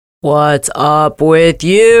What's up with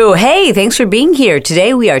you? Hey, thanks for being here.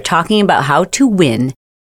 Today we are talking about how to win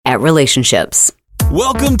at relationships.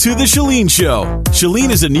 Welcome to The Chalene Show.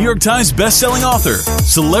 Chalene is a New York Times bestselling author,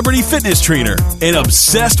 celebrity fitness trainer, and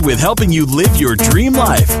obsessed with helping you live your dream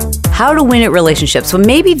life. How to win at relationships. Well,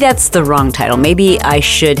 maybe that's the wrong title. Maybe I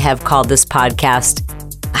should have called this podcast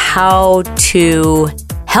How to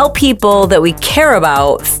Help People That We Care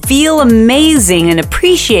About Feel Amazing and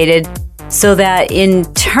Appreciated, so that in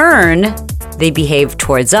turn, they behave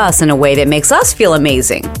towards us in a way that makes us feel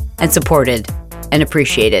amazing and supported and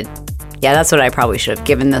appreciated. Yeah, that's what I probably should have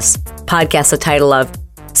given this podcast a title of.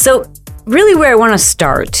 So really where I want to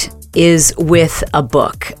start is with a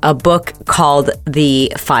book called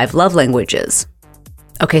The 5 Love Languages.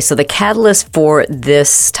 Okay, so the catalyst for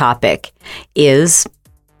this topic is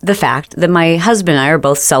the fact that my husband and I are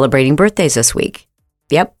both celebrating birthdays this week.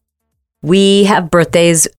 Yep. We have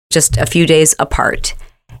birthdays just a few days apart,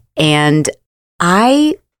 and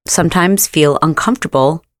I sometimes feel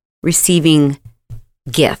uncomfortable receiving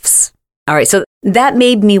gifts. All right, so that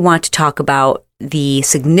made me want to talk about the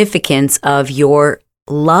significance of your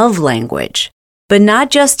love language, but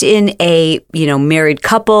not just in a, married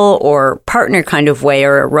couple or partner kind of way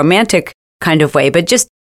or a romantic kind of way, but just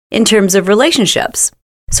in terms of relationships.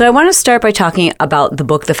 So I want to start by talking about the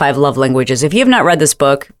book, The 5 Love Languages. If you have not read this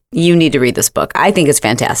book, you need to read this book. I think it's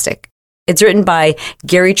fantastic. It's written by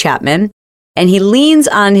Gary Chapman, and he leans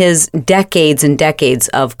on his decades and decades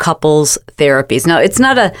of couples therapies. Now, it's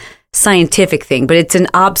not a scientific thing, but it's an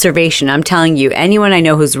observation. I'm telling you, anyone I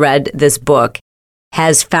know who's read this book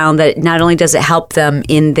has found that not only does it help them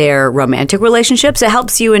in their romantic relationships, it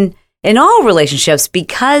helps you in all relationships,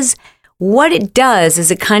 because what it does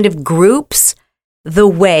is it kind of groups the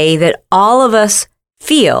way that all of us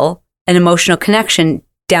feel an emotional connection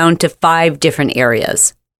down to 5 different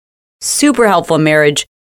areas. Super helpful in marriage,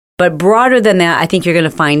 but broader than that, I think you're going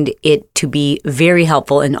to find it to be very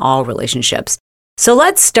helpful in all relationships. So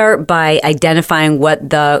let's start by identifying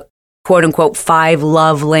what the quote-unquote 5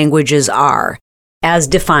 love languages are, as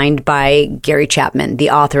defined by Gary Chapman,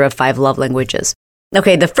 the author of 5 Love Languages.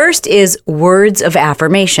 Okay, the first is words of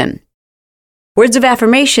affirmation. Words of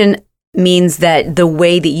affirmation means that the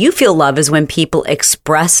way that you feel love is when people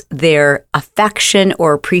express their affection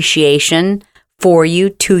or appreciation for you,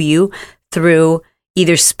 to you, through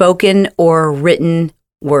either spoken or written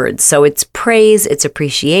words. So it's praise, it's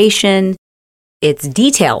appreciation, it's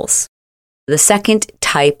details. The second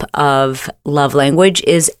type of love language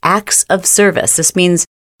is acts of service. This means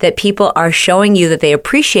that people are showing you that they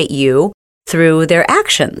appreciate you through their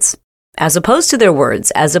actions, as opposed to their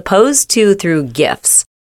words, as opposed to through gifts.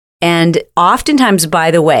 And oftentimes,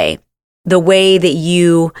 by the way that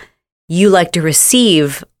you like to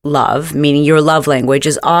receive love, meaning your love language,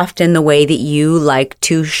 is often the way that you like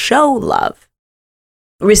to show love.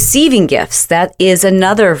 Receiving gifts, that is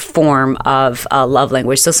another form of love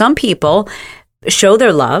language. So some people show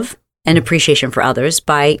their love and appreciation for others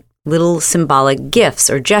by little symbolic gifts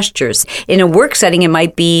or gestures. In a work setting, it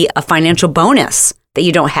might be a financial bonus that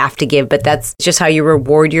you don't have to give, but that's just how you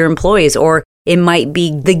reward your employees. Or it might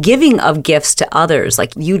be the giving of gifts to others.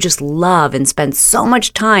 Like you just love and spend so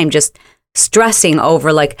much time just stressing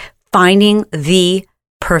over like finding the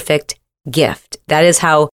perfect gift. That is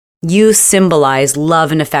how you symbolize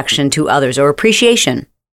love and affection to others, or appreciation.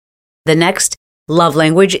 The next love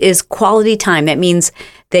language is quality time. That means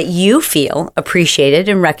that you feel appreciated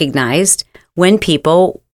and recognized when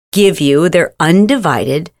people give you their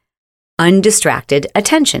undivided, undistracted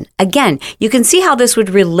attention. Again, you can see how this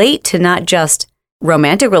would relate to not just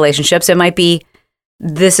romantic relationships. It might be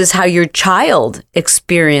this is how your child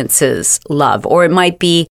experiences love, or it might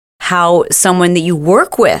be how someone that you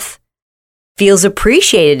work with feels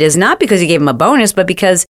appreciated, is not because you gave them a bonus, but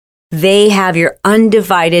because they have your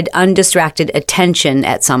undivided, undistracted attention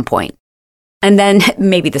at some point. And then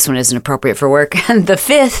maybe this one isn't appropriate for work. The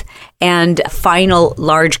fifth and final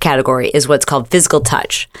large category is what's called physical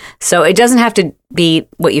touch. So it doesn't have to be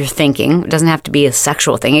what you're thinking. It doesn't have to be a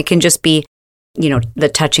sexual thing. It can just be,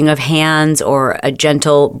 the touching of hands or a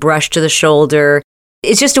gentle brush to the shoulder.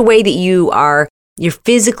 It's just a way that you're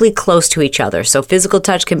physically close to each other. So physical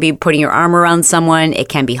touch can be putting your arm around someone. It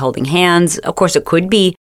can be holding hands. Of course, it could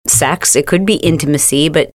be sex. It could be intimacy,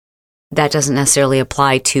 but that doesn't necessarily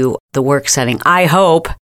apply to the work setting, I hope,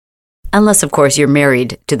 unless, of course, you're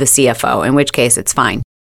married to the CFO, in which case it's fine.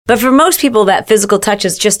 But for most people, that physical touch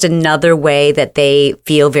is just another way that they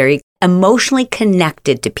feel very emotionally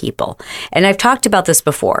connected to people. And I've talked about this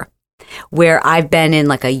before, where I've been in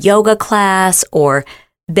like a yoga class or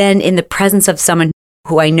been in the presence of someone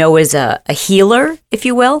who I know is a healer, if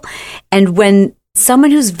you will. And when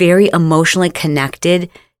someone who's very emotionally connected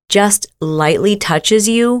just lightly touches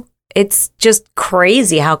you, it's just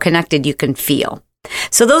crazy how connected you can feel.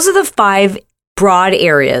 So those are the 5 broad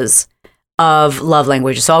areas of love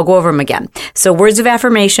languages. So I'll go over them again. So words of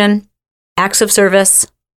affirmation, acts of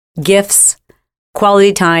service, gifts,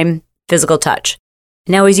 quality time, physical touch.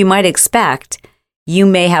 Now, as you might expect, you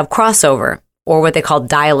may have crossover or what they call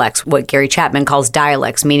dialects, what Gary Chapman calls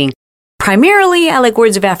dialects, meaning primarily I like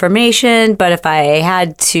words of affirmation, but if I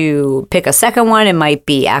had to pick a second one, it might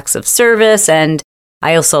be acts of service. And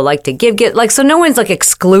I also like to give, so no one's like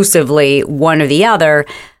exclusively one or the other,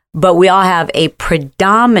 but we all have a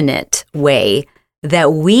predominant way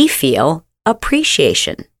that we feel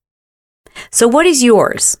appreciation. So what is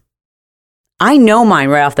yours? I know mine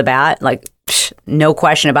right off the bat, no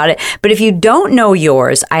question about it. But if you don't know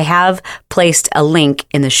yours, I have placed a link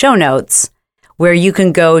in the show notes where you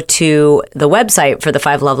can go to the website for the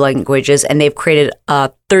 5 love languages, and they've created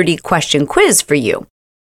a 30-question quiz for you.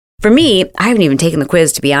 For me, I haven't even taken the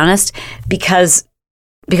quiz, to be honest, because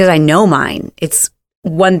I know mine. It's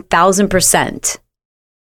 1,000%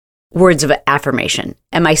 words of affirmation.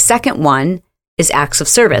 And my second one is acts of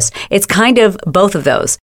service. It's kind of both of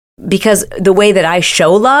those, because the way that I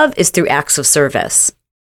show love is through acts of service.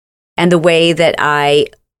 And the way that I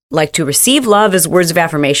like to receive love is words of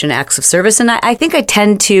affirmation, acts of service. And I think I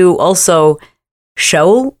tend to also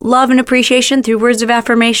show love and appreciation through words of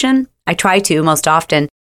affirmation. I try to most often.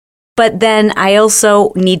 But then I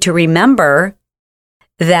also need to remember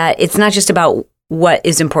that it's not just about what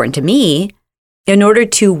is important to me. In order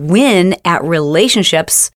to win at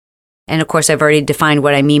relationships, and of course, I've already defined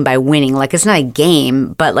what I mean by winning. It's not a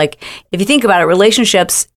game, but if you think about it,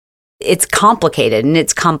 relationships, it's complicated and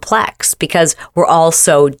it's complex because we're all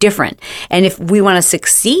so different. And if we want to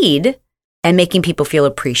succeed at making people feel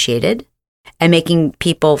appreciated and making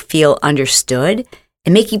people feel understood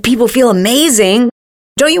and making people feel amazing,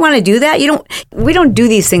 don't you want to do that? We don't do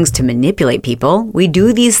these things to manipulate people. We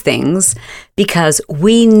do these things because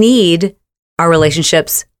we need our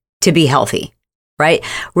relationships to be healthy, right?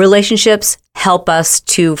 Relationships help us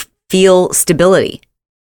to feel stability.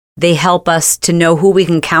 They help us to know who we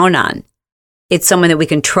can count on. It's someone that we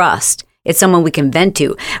can trust. It's someone we can vent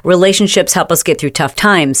to. Relationships help us get through tough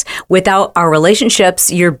times. Without our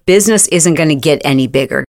relationships, your business isn't going to get any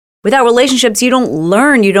bigger. Without relationships, you don't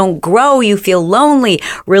learn, you don't grow, you feel lonely.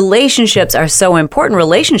 Relationships are so important.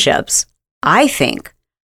 Relationships, I think,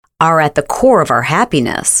 are at the core of our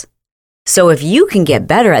happiness. So if you can get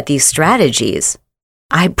better at these strategies,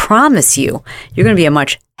 I promise you, you're going to be a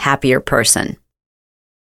much happier person.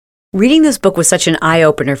 Reading this book was such an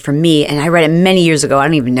eye-opener for me, and I read it many years ago. I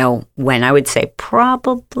don't even know when. I would say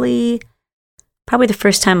probably the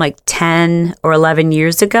first time 10 or 11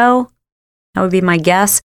 years ago. That would be my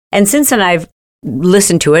guess. And since then, I've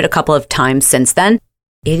listened to it a couple of times since then.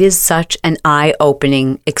 It is such an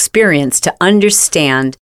eye-opening experience to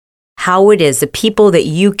understand how it is the people that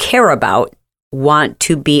you care about want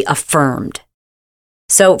to be affirmed.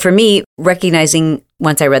 So for me, recognizing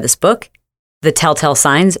once I read this book, the telltale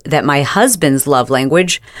signs that my husband's love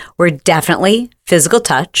language were definitely physical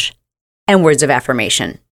touch and words of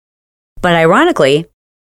affirmation. But ironically,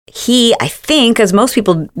 he, I think, as most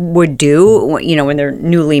people would do, when they're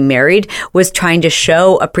newly married, was trying to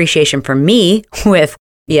show appreciation for me with,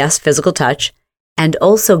 yes, physical touch and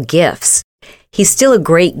also gifts. He's still a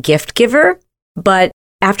great gift giver, but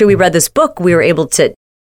after we read this book, we were able to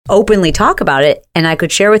openly talk about it, and I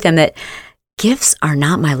could share with him that gifts are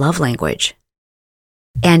not my love language.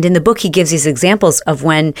 And in the book, he gives these examples of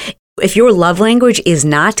if your love language is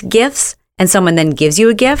not gifts and someone then gives you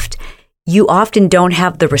a gift, you often don't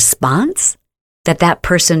have the response that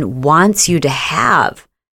person wants you to have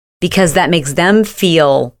because that makes them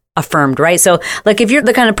feel affirmed, right? So if you're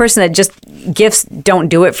the kind of person that just gifts don't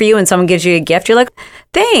do it for you and someone gives you a gift, you're like,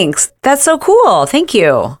 thanks, that's so cool, thank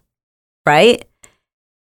you, right?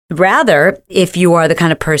 Rather, if you are the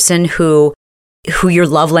kind of person who your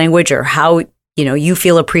love language or how you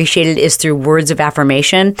feel appreciated is through words of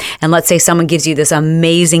affirmation. And let's say someone gives you this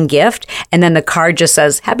amazing gift and then the card just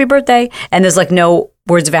says, happy birthday. And there's no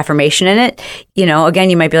words of affirmation in it. Again,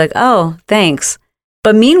 you might be like, oh, thanks.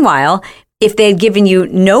 But meanwhile, if they had given you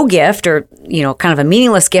no gift or, kind of a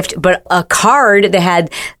meaningless gift, but a card that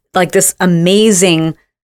had this amazing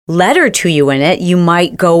letter to you in it, you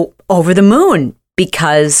might go over the moon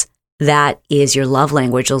because that is your love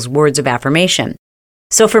language, those words of affirmation.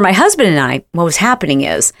 So for my husband and I, what was happening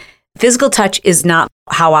is physical touch is not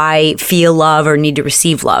how I feel love or need to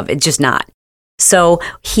receive love. It's just not. So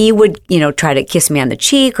he would, try to kiss me on the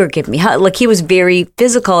cheek or give me a hug. He was very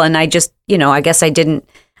physical, and I just, I guess I didn't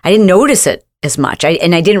notice it as much.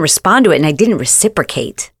 And I didn't respond to it, and I didn't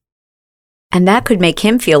reciprocate. And that could make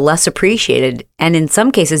him feel less appreciated, and in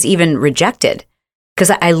some cases even rejected,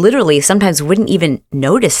 because I literally sometimes wouldn't even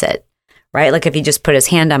notice it, right? Like if he just put his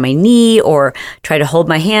hand on my knee or try to hold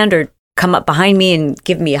my hand or come up behind me and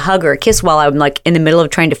give me a hug or a kiss while I'm like in the middle of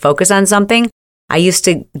trying to focus on something, I used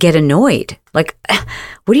to get annoyed. Like,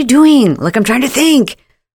 what are you doing? Like, I'm trying to think.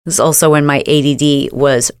 This is also when my ADD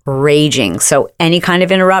was raging. So any kind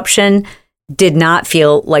of interruption did not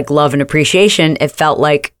feel like love and appreciation. It felt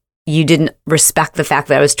like you didn't respect the fact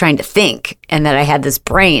that I was trying to think and that I had this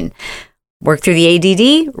brain. Worked through the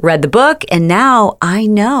ADD, read the book, and now I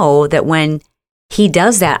know that when he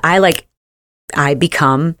does that, I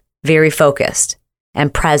become very focused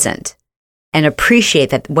and present and appreciate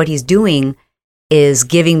that what he's doing is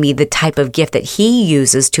giving me the type of gift that he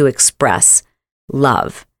uses to express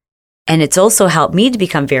love. And it's also helped me to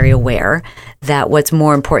become very aware that what's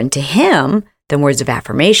more important to him than words of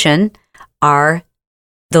affirmation are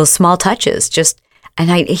those small touches.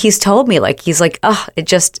 He's told me,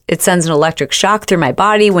 it sends an electric shock through my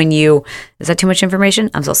body when you, is that too much information?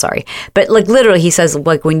 I'm so sorry. But like literally he says,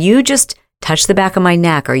 like when you just touch the back of my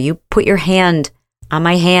neck or you put your hand on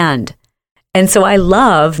my hand. And so I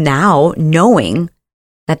love now knowing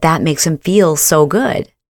that makes him feel so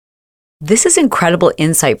good. This is incredible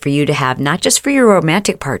insight for you to have, not just for your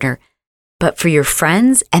romantic partner, but for your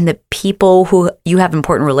friends and the people who you have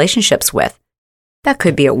important relationships with. That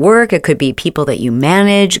could be at work, it could be people that you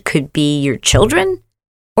manage, it could be your children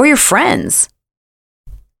or your friends.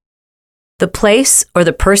 The place or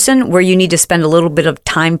the person where you need to spend a little bit of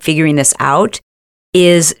time figuring this out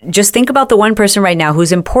is just think about the one person right now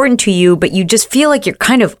who's important to you, but you just feel like you're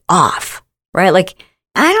kind of off, right? Like,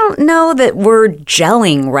 I don't know that we're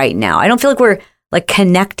gelling right now. I don't feel like we're like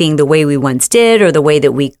connecting the way we once did or the way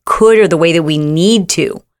that we could or the way that we need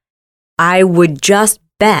to. I would just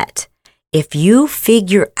bet if you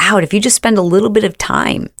just spend a little bit of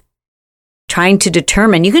time trying to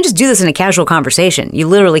determine, you can just do this in a casual conversation. You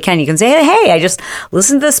literally can. You can say, hey, I just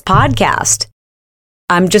listened to this podcast.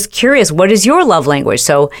 I'm just curious, what is your love language?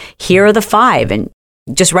 So here are the 5 and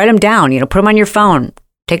just write them down, put them on your phone.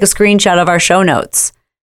 Take a screenshot of our show notes.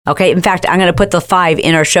 Okay. In fact, I'm going to put the 5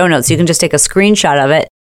 in our show notes. You can just take a screenshot of it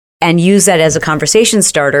and use that as a conversation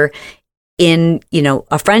starter in,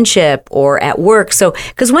 a friendship or at work. So,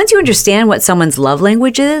 because once you understand what someone's love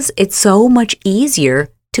language is, it's so much easier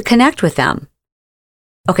to connect with them.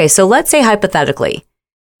 Okay. So let's say hypothetically,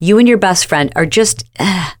 you and your best friend are just,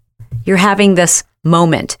 you're having this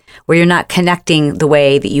moment where you're not connecting the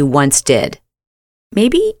way that you once did.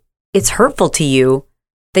 Maybe it's hurtful to you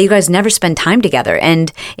that you guys never spend time together.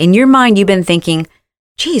 And in your mind, you've been thinking,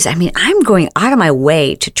 geez, I'm going out of my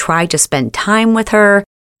way to try to spend time with her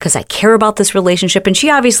because I care about this relationship. And she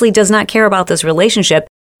obviously does not care about this relationship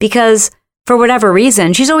because for whatever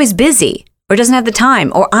reason, she's always busy or doesn't have the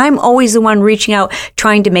time, or I'm always the one reaching out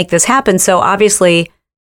trying to make this happen. So obviously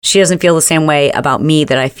she doesn't feel the same way about me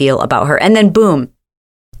that I feel about her. And then boom,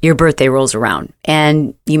 your birthday rolls around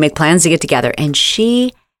and you make plans to get together. And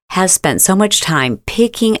she has spent so much time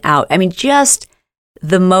picking out, just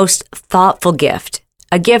the most thoughtful gift,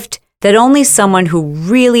 a gift that only someone who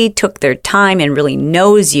really took their time and really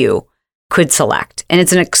knows you could select. And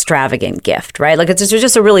it's an extravagant gift, right? Like it's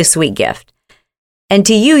just a really sweet gift. And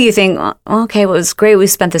to you, you think, okay, well, it was great. We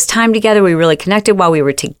spent this time together. We really connected while we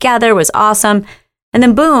were together. It was awesome. And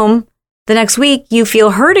then boom, the next week you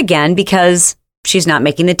feel hurt again because she's not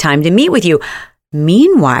making the time to meet with you.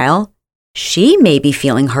 Meanwhile, she may be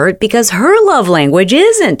feeling hurt because her love language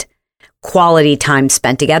isn't quality time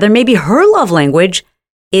spent together. Maybe her love language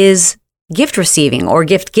is gift receiving or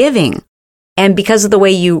gift giving. And because of the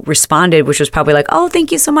way you responded, which was probably like, oh,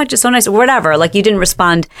 thank you so much, it's so nice, or whatever, like you didn't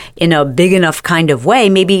respond in a big enough kind of way,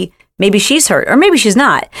 maybe she's hurt, or maybe she's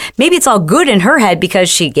not. Maybe it's all good in her head because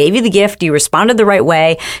she gave you the gift, you responded the right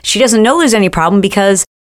way. She doesn't know there's any problem because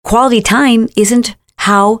quality time isn't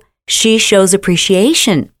how she shows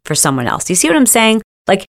appreciation for someone else. You see what I'm saying?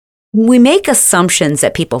 Like, we make assumptions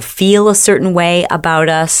that people feel a certain way about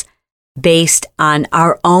us based on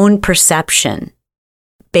our own perception,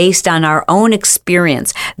 based on our own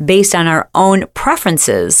experience, based on our own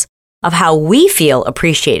preferences of how we feel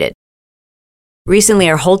appreciated. Recently,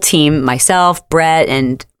 our whole team, myself, Brett,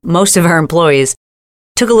 and most of our employees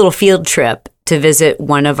took a little field trip to visit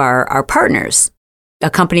one of our partners, a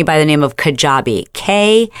company by the name of Kajabi,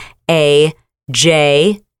 Kajabi.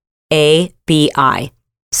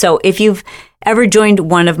 So if you've ever joined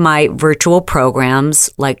one of my virtual programs,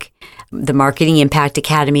 like the Marketing Impact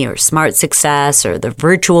Academy or Smart Success or the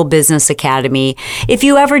Virtual Business Academy, if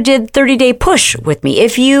you ever did 30-Day Push with me,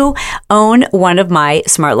 if you own one of my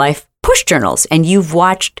Smart Life Push Journals and you've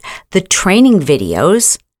watched the training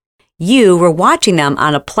videos, you were watching them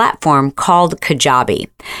on a platform called Kajabi.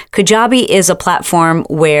 Kajabi is a platform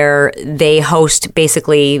where they host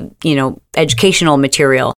basically, educational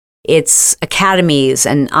material. It's academies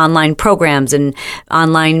and online programs and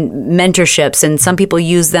online mentorships, and some people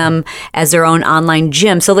use them as their own online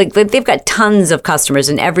gym. So they've got tons of customers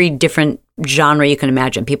in every different genre you can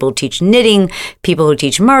imagine. People who teach knitting, people who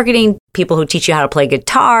teach marketing, people who teach you how to play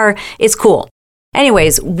guitar. It's cool.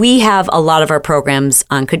 Anyways, we have a lot of our programs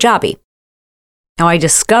on Kajabi. Now, I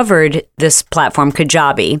discovered this platform,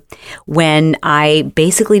 Kajabi, when I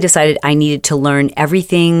basically decided I needed to learn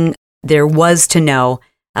everything there was to know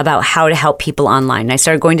about how to help people online. I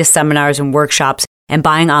started going to seminars and workshops and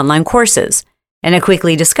buying online courses. And I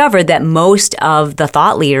quickly discovered that most of the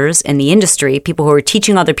thought leaders in the industry, people who were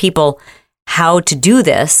teaching other people how to do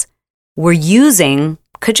this, were using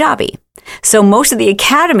Kajabi. So most of the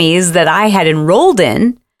academies that I had enrolled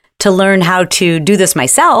in to learn how to do this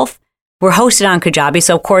myself were hosted on Kajabi.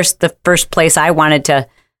 So of course, the first place I wanted to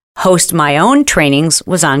host my own trainings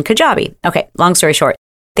was on Kajabi. Okay, long story short,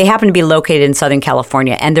 they happen to be located in Southern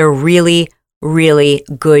California, and they're really, really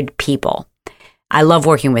good people. I love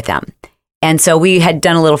working with them. And so we had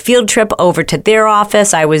done a little field trip over to their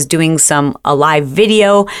office. I was doing a live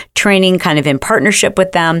video training kind of in partnership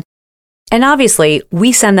with them. And obviously,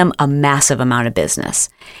 we send them a massive amount of business.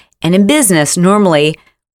 And in business, normally,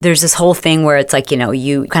 there's this whole thing where it's like,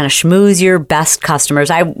 you kind of schmooze your best customers.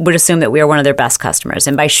 I would assume that we are one of their best customers.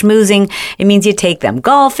 And by schmoozing, it means you take them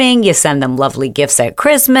golfing, you send them lovely gifts at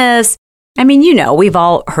Christmas. I mean, we've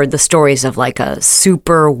all heard the stories of like a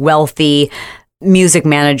super wealthy music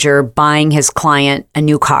manager buying his client a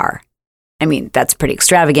new car. I mean, that's pretty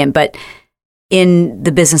extravagant, but in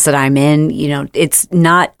the business that I'm in, it's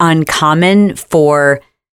not uncommon for,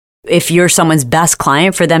 if you're someone's best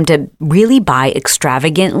client, for them to really buy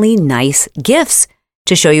extravagantly nice gifts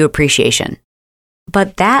to show you appreciation.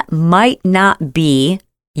 But that might not be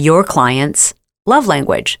your client's love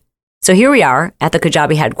language. So here we are at the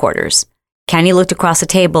Kajabi headquarters. Kenny looked across the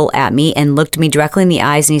table at me and looked me directly in the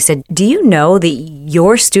eyes, and he said, "Do you know that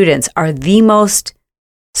your students are the most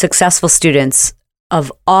successful students of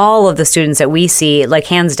all of the students that we see, like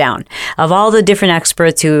hands down, of all the different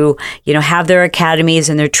experts who, have their academies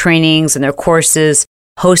and their trainings and their courses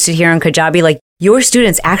hosted here on Kajabi, like your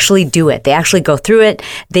students actually do it. They actually go through it.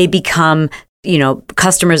 They become,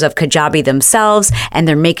 customers of Kajabi themselves, and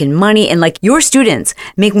they're making money. And like your students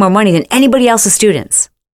make more money than anybody else's students."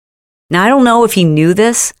 Now, I don't know if he knew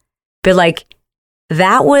this, but like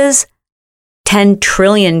that was 10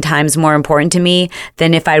 trillion times more important to me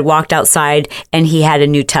than if I'd walked outside and he had a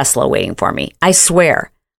new Tesla waiting for me. I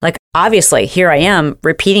swear. Like, obviously, here I am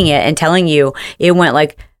repeating it and telling you it went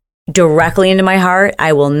like directly into my heart.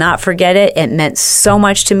 I will not forget it. It meant so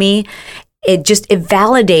much to me. It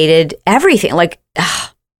validated everything. Like,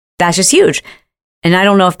 that's just huge. And I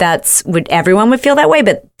don't know if everyone would feel that way,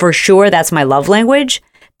 but for sure, that's my love language.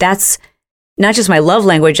 That's not just my love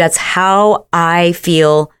language. That's how I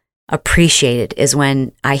feel appreciated, is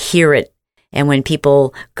when I hear it and when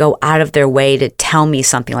people go out of their way to tell me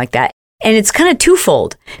something like that. And it's kind of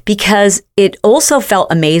twofold, because it also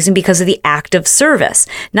felt amazing because of the act of service,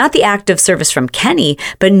 not the act of service from Kenny,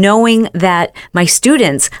 but knowing that my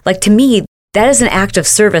students, like, to me, that is an act of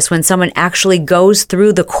service when someone actually goes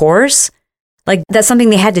through the course. Like, that's something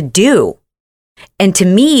they had to do. And to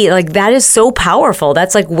me, like, that is so powerful.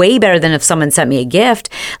 That's like way better than if someone sent me a gift.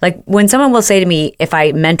 Like, when someone will say to me, if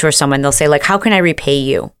I mentor someone, they'll say, like, how can I repay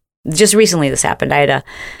you? Just recently this happened. I had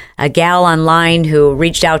a gal online who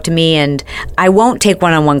reached out to me, and I won't take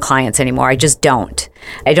one-on-one clients anymore. I just don't.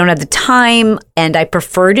 I don't have the time, and I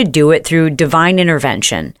prefer to do it through divine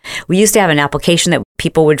intervention. We used to have an application that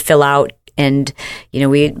people would fill out, and,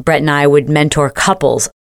 Brett and I would mentor couples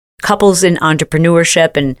in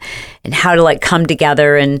entrepreneurship and how to like come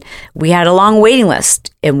together. And we had a long waiting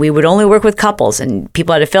list, and we would only work with couples, and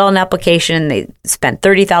people had to fill out an application. They spent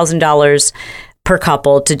 $30,000 per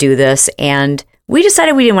couple to do this. And we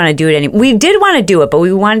decided we didn't want to do it anymore. We did want to do it, but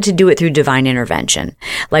we wanted to do it through divine intervention.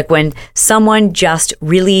 Like when someone just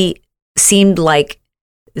really seemed like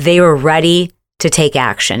they were ready to take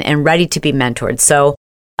action and ready to be mentored. So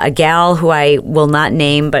a gal who I will not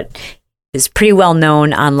name, but is pretty well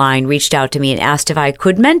known online, reached out to me and asked if I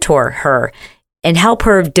could mentor her and help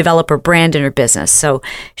her develop her brand and her business. So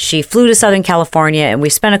she flew to Southern California and we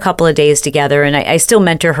spent a couple of days together, and I still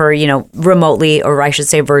mentor her, remotely, or I should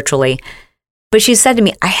say virtually. But she said to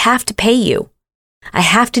me, I have to pay you. I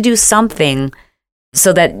have to do something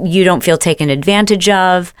so that you don't feel taken advantage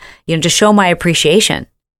of, to show my appreciation.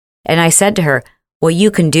 And I said to her, what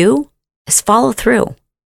you can do is follow through.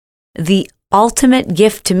 The ultimate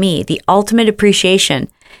gift to me, the ultimate appreciation,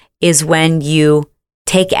 is when you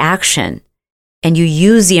take action and you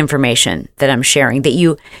use the information that I'm sharing,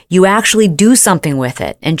 that you actually do something with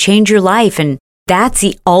it and change your life. And that's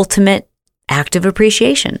the ultimate act of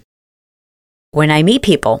appreciation. When I meet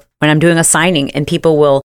people, when I'm doing a signing and people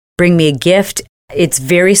will bring me a gift, it's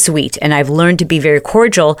very sweet. And I've learned to be very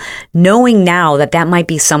cordial, knowing now that that might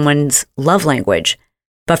be someone's love language.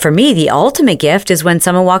 But for me, the ultimate gift is when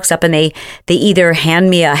someone walks up and they either hand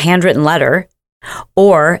me a handwritten letter,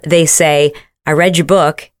 or they say, I read your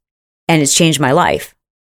book and it's changed my life.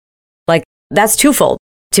 Like, that's twofold.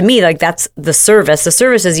 To me, like, that's the service. The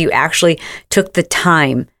service is you actually took the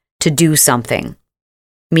time to do something,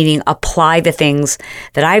 meaning apply the things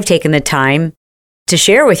that I've taken the time to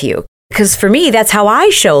share with you. Because for me, that's how I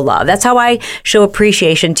show love. That's how I show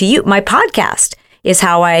appreciation to you. My podcast is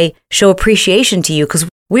how I show appreciation to you, because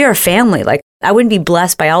we are a family. Like, I wouldn't be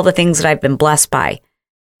blessed by all the things that I've been blessed by.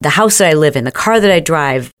 The house that I live in, the car that I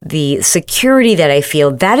drive, the security that I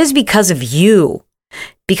feel, that is because of you,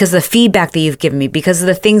 because of the feedback that you've given me, because of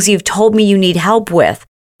the things you've told me you need help with,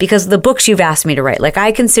 because of the books you've asked me to write. Like,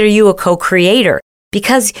 I consider you a co-creator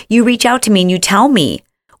because you reach out to me and you tell me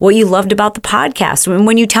what you loved about the podcast.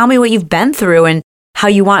 When you tell me what you've been through and how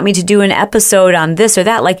you want me to do an episode on this or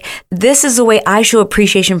that, like, this is the way I show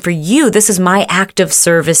appreciation for you. This is my act of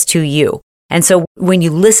service to you. And so when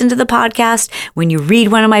you listen to the podcast, when you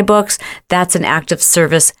read one of my books, that's an act of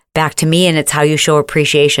service back to me, and it's how you show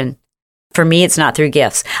appreciation. For me, it's not through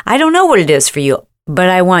gifts. I don't know what it is for you, but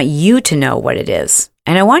I want you to know what it is.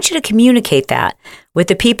 And I want you to communicate that with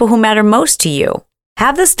the people who matter most to you.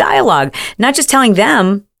 Have this dialogue, not just telling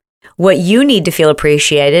them what you need to feel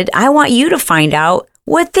appreciated. I want you to find out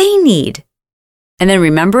what they need. And then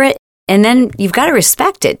remember it. And then you've got to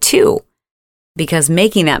respect it too. Because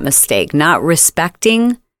making that mistake, not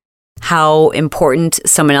respecting how important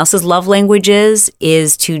someone else's love language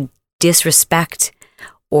is to disrespect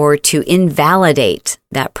or to invalidate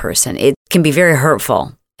that person. It can be very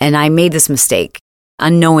hurtful. And I made this mistake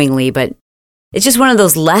unknowingly, but it's just one of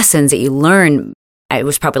those lessons that you learn. It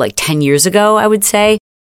was probably like 10 years ago, I would say.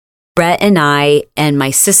 Brett and I and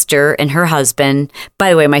my sister and her husband, by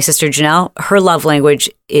the way, my sister Janelle, her love language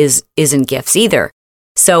isn't gifts either.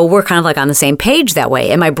 So we're kind of like on the same page that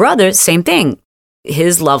way. And my brother, same thing.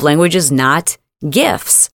 His love language is not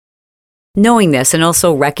gifts. Knowing this and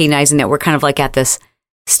also recognizing that we're kind of like at this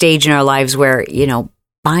stage in our lives where,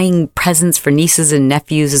 buying presents for nieces and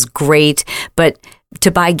nephews is great, but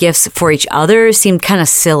to buy gifts for each other seemed kind of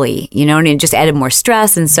silly, and it just added more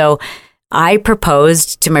stress. And so I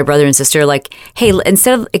proposed to my brother and sister, like, hey,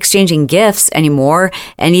 instead of exchanging gifts anymore,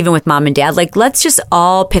 and even with mom and dad, like, let's just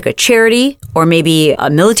all pick a charity or maybe a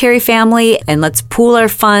military family and let's pool our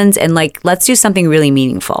funds and let's do something really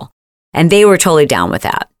meaningful. And they were totally down with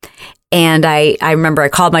that. And I remember I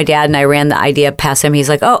called my dad and I ran the idea past him. He's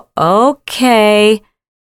like, oh, okay.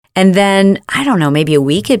 And then, I don't know, maybe a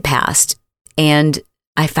week had passed and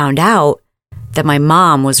I found out that my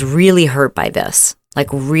mom was really hurt by this.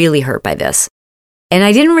 Really hurt by this. And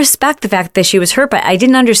I didn't respect the fact that she was hurt, but I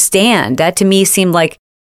didn't understand. That to me seemed like,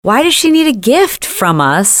 why does she need a gift from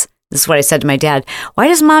us? This is what I said to my dad. Why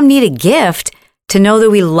does mom need a gift to know that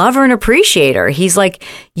we love her and appreciate her? He's like,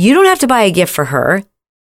 you don't have to buy a gift for her,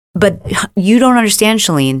 but you don't understand,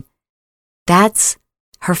 Chalene. That's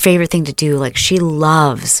her favorite thing to do. She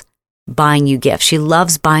loves buying you gifts. She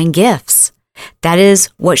loves buying gifts. That is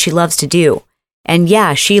what she loves to do. And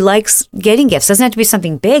yeah, she likes getting gifts. Doesn't have to be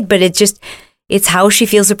something big, but it's how she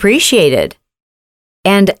feels appreciated.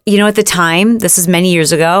 And, at the time, this is many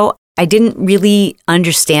years ago, I didn't really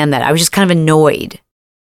understand that. I was just kind of annoyed.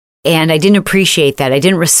 And I didn't appreciate that. I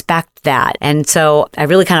didn't respect that. And so I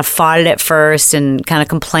really kind of fought it at first and kind of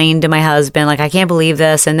complained to my husband, I can't believe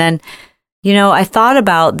this. And then, I thought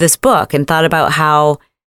about this book and thought about how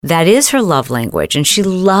that is her love language. And she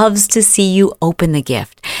loves to see you open the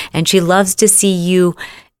gift. And she loves to see you,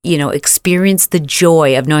 experience the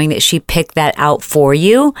joy of knowing that she picked that out for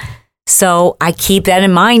you. So I keep that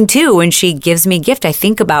in mind too. When she gives me a gift, I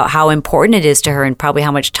think about how important it is to her and probably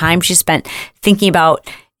how much time she spent thinking about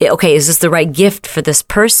okay, is this the right gift for this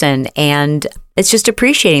person? And it's just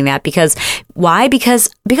appreciating that because why? Because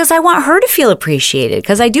I want her to feel appreciated,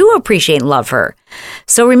 because I do appreciate and love her.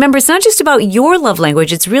 So remember, it's not just about your love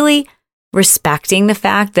language. It's really respecting the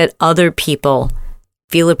fact that other people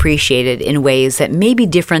feel appreciated in ways that may be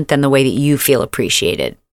different than the way that you feel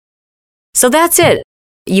appreciated. So that's it.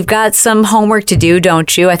 You've got some homework to do,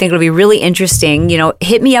 don't you? I think it'll be really interesting.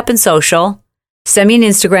 Hit me up in social, send me an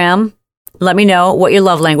Instagram, let me know what your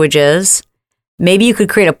love language is. Maybe you could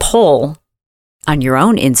create a poll on your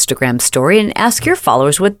own Instagram story and ask your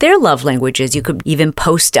followers what their love language is. You could even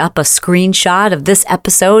post up a screenshot of this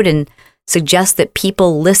episode and suggest that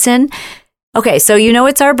people listen. Okay, so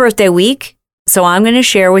it's our birthday week. So I'm going to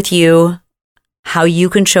share with you how you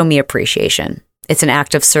can show me appreciation. It's an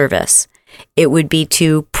act of service. It would be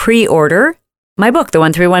to pre-order my book, The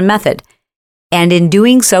 131 Method. And in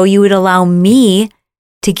doing so, you would allow me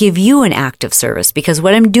to give you an act of service, because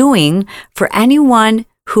what I'm doing for anyone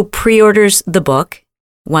who pre-orders the book,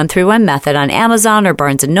 131 Method, on Amazon or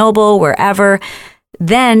Barnes & Noble, wherever,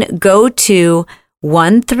 then go to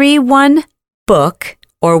 131book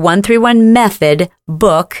or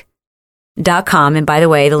 131methodbook.com. And by the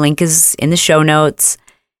way, the link is in the show notes.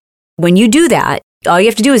 When you do that, all you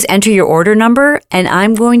have to do is enter your order number, and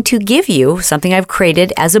I'm going to give you something I've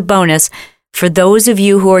created as a bonus for those of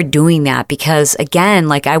you who are doing that, because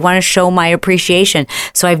again, I want to show my appreciation.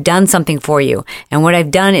 So I've done something for you. And what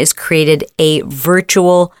I've done is created a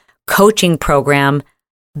virtual coaching program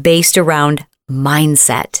based around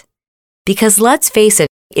mindset. Because let's face it,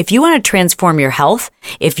 if you want to transform your health,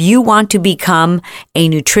 if you want to become a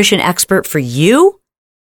nutrition expert for you,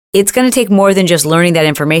 it's going to take more than just learning that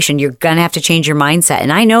information. You're going to have to change your mindset.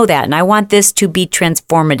 And I know that. And I want this to be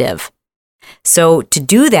transformative. So to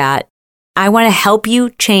do that, I want to help you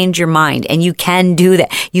change your mind. And you can do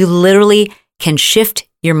that. You literally can shift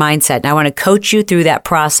your mindset. And I want to coach you through that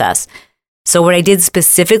process. So what I did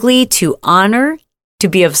specifically to honor, to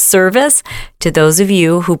be of service to those of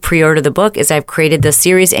you who pre-order the book, is I've created this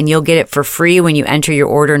series, and you'll get it for free when you enter your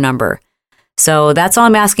order number. So that's all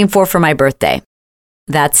I'm asking for my birthday.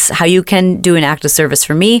 That's how you can do an act of service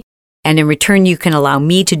for me. And in return, you can allow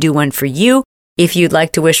me to do one for you. If you'd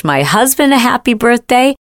like to wish my husband a happy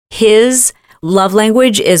birthday, his love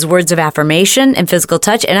language is words of affirmation and physical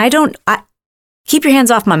touch. And I keep your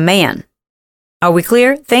hands off my man. Are we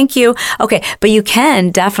clear? Thank you. Okay. But you can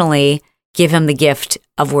definitely give him the gift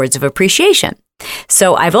of words of appreciation.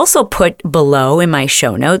 So I've also put below in my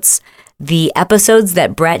show notes the episodes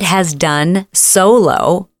that Brett has done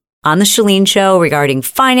solo on the Chalene Show regarding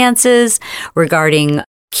finances, regarding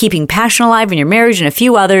keeping passion alive in your marriage, and a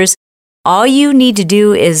few others. All you need to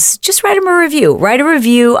do is just write him a review. Write a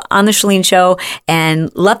review on the Chalene Show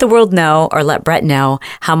and let the world know, or let Brett know,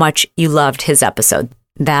 how much you loved his episode.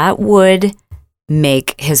 That would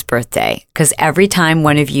make his birthday, because every time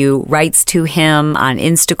one of you writes to him on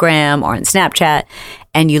Instagram or on Snapchat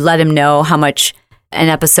and you let him know how much an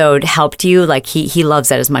episode helped you, he loves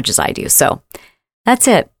that as much as I do. So that's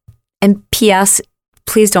it. And P.S.,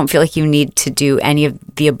 please don't feel like you need to do any of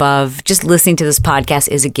the above. Just listening to this podcast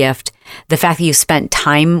is a gift. The fact that you spent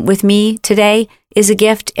time with me today is a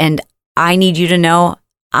gift. And I need you to know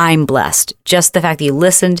I'm blessed. Just the fact that you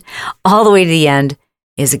listened all the way to the end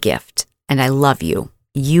is a gift. And I love you.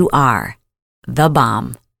 You are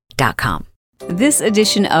thebomb.com. This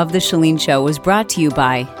edition of The Chalene Show was brought to you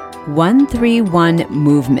by 131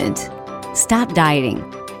 Movement. Stop dieting.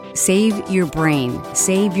 Save your brain,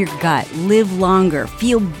 save your gut, live longer,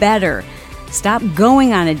 feel better. Stop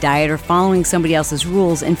going on a diet or following somebody else's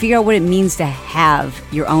rules, and figure out what it means to have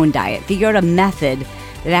your own diet. Figure out a method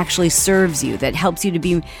that actually serves you, that helps you to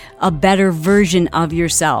be a better version of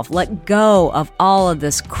yourself. Let go of all of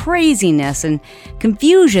this craziness and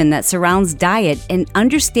confusion that surrounds diet, and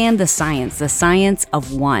understand the science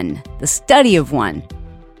of one, the study of one.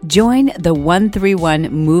 Join the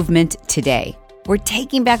 131 movement today. We're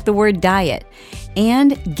taking back the word diet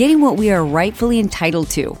and getting what we are rightfully entitled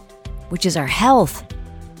to, which is our health.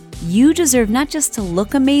 You deserve not just to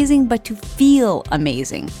look amazing, but to feel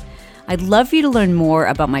amazing. I'd love for you to learn more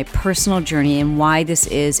about my personal journey and why this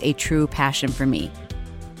is a true passion for me.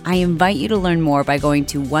 I invite you to learn more by going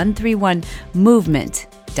to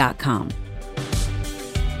 131movement.com.